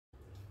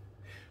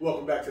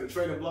Welcome back to the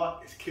Trading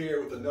Block. It's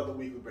Kerry with another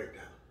weekly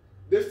breakdown.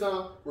 This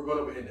time, we're going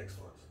over index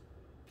funds.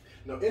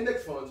 Now,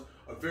 index funds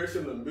are very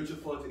similar to mutual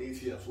funds and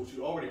ETFs, which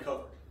we already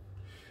covered.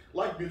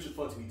 Like mutual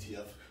funds and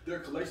ETFs, they're a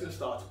collection of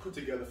stocks put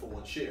together for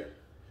one share.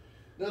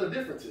 Now, the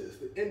difference is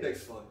the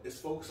index fund is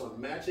focused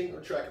on matching or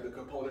tracking the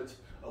components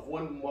of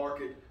one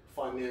market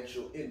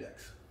financial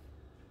index.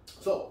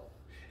 So,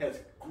 it has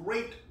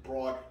great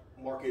broad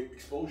market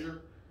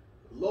exposure,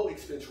 low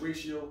expense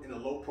ratio, and a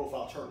low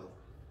profile turnover.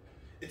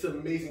 It's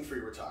amazing for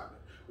your retirement.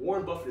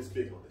 Warren Buffett is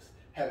big on this,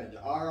 having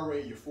your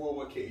IRA, your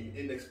 401k, and your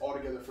index all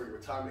together for your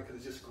retirement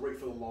because it's just great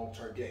for the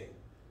long-term gain.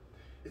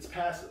 It's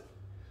passive,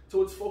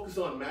 so it's focused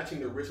on matching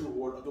the risk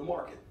reward of the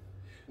market.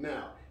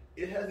 Now,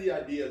 it has the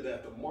idea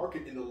that the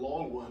market in the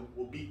long run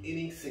will beat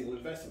any single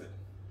investment.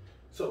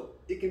 So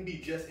it can be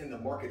just in the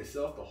market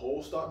itself, the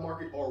whole stock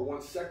market, or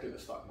one sector in the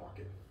stock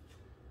market.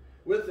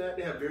 With that,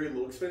 they have very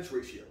low expense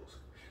ratios.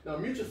 Now,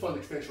 mutual fund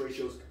expense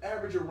ratios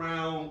average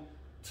around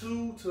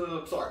 1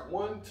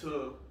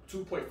 to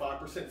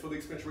 2.5% for the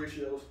expense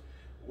ratios,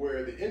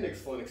 where the index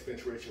fund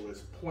expense ratio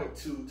is 0.2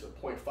 to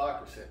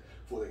 0.5%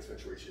 for the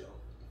expense ratio,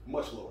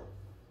 much lower.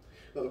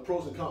 Now, the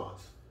pros and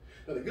cons.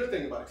 Now, the good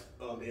thing about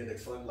the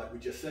index fund, like we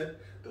just said,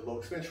 the low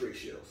expense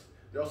ratios.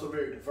 They're also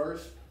very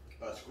diverse.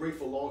 It's great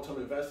for long-term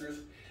investors,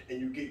 and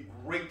you get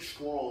great,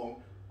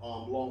 strong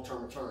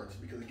long-term returns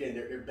because, again,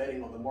 they're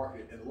betting on the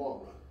market in the long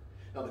run.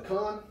 Now, the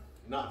con,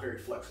 not very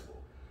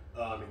flexible.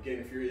 Again,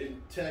 if you're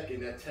in tech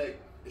and that tech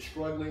is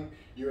struggling,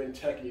 you're in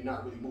tech and you're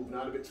not really moving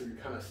out of it, so you're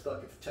kind of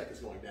stuck if tech is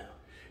going down.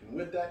 And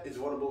with that, it's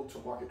vulnerable to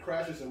market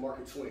crashes and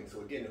market swings. So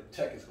again, if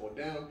tech is going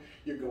down,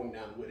 you're going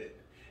down with it.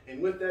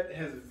 And with that, it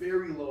has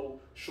very low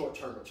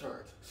short-term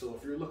returns. So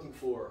if you're looking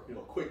for a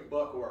quick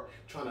buck or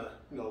trying to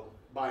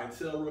buy and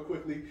sell real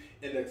quickly,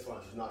 index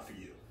funds is not for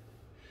you.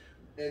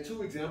 And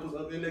two examples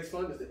of index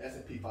fund is the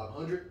S&P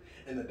 500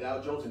 and the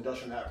Dow Jones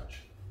Industrial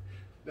Average.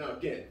 Now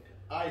again,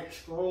 I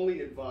strongly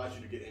advise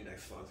you to get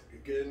index funds,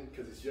 again,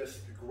 because it's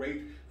just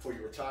great for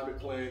your retirement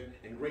plan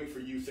and great for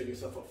you setting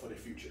yourself up for the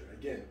future.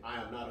 Again,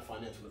 I am not a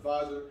financial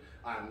advisor.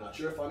 I am not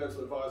your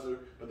financial advisor,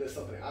 but that's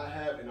something I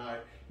have and I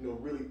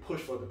really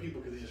push for other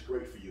people because it's just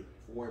great for you.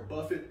 Warren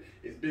Buffett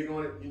is big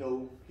on it.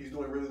 He's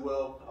doing really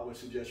well. I would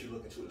suggest you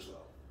look into it as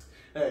well.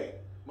 Hey,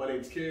 my name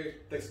is Kerry.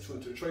 Thanks for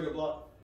tuning to the Trading Block.